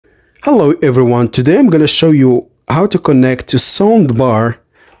Hello everyone, today I'm going to show you how to connect a soundbar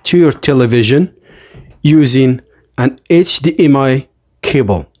to your television using an HDMI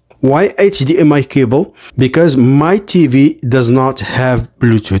cable. Why HDMI cable? Because my TV does not have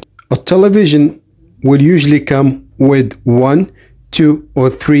Bluetooth. A television will usually come with 1, 2 or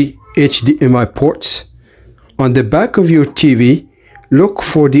 3 HDMI ports. On the back of your TV, look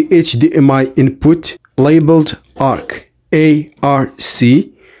for the HDMI input labeled ARC, ARC.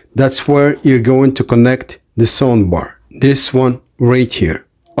 That's where you're going to connect the soundbar. This one right here,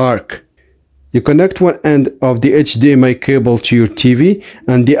 ARC. You connect one end of the HDMI cable to your TV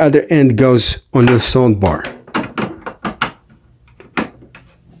and the other end goes on your soundbar.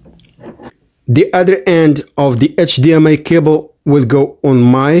 The other end of the HDMI cable will go on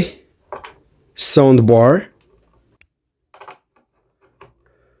my soundbar.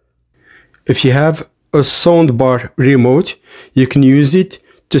 If you have a soundbar remote, you can use it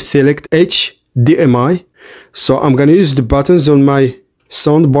to select HDMI. So I'm gonna use the buttons on my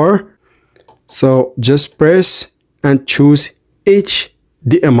soundbar. So just press and choose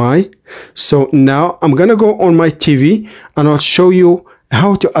HDMI. So now I'm gonna go on my TV and I'll show you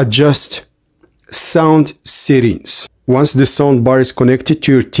how to adjust sound settings. Once the soundbar is connected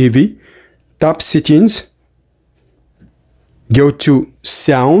to your TV, tap settings, go to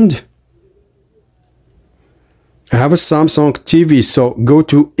sound. I have a Samsung TV, so go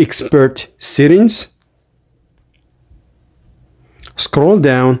to expert settings, scroll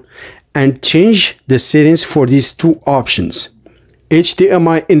down and change the settings for these two options.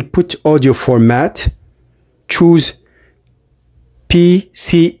 HDMI input audio format, choose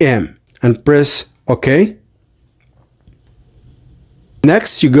PCM and press OK.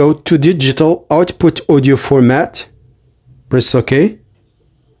 Next you go to digital output audio format, press OK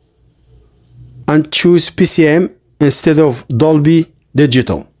and choose PCM instead of Dolby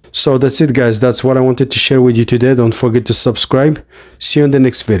Digital. So that's it guys, that's what I wanted to share with you today. Don't forget to subscribe. See you in the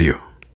next video.